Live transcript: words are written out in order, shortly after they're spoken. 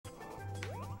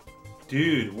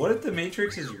Dude, what if the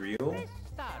Matrix is real?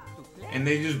 And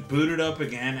they just boot it up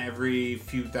again every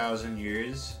few thousand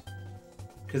years?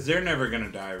 Because they're never gonna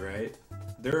die, right?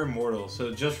 They're immortal,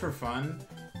 so just for fun,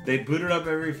 they boot it up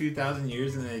every few thousand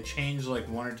years and they change like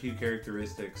one or two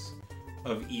characteristics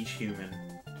of each human.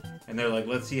 And they're like,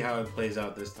 let's see how it plays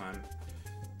out this time.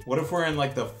 What if we're in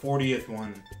like the 40th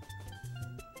one?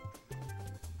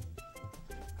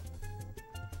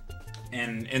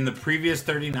 And in the previous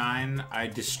 39, I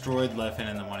destroyed Leffen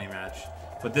in the money match.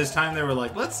 But this time they were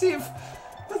like, let's see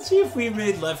if we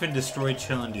made Leffen destroy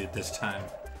Chillin dude this time.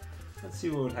 Let's see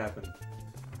what would happen.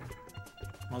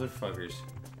 Motherfuckers.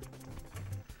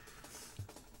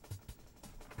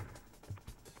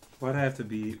 Why'd I have to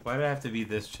be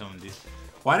this Chillin dude?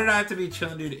 Why did I have to be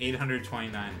Chillin dude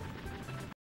 829?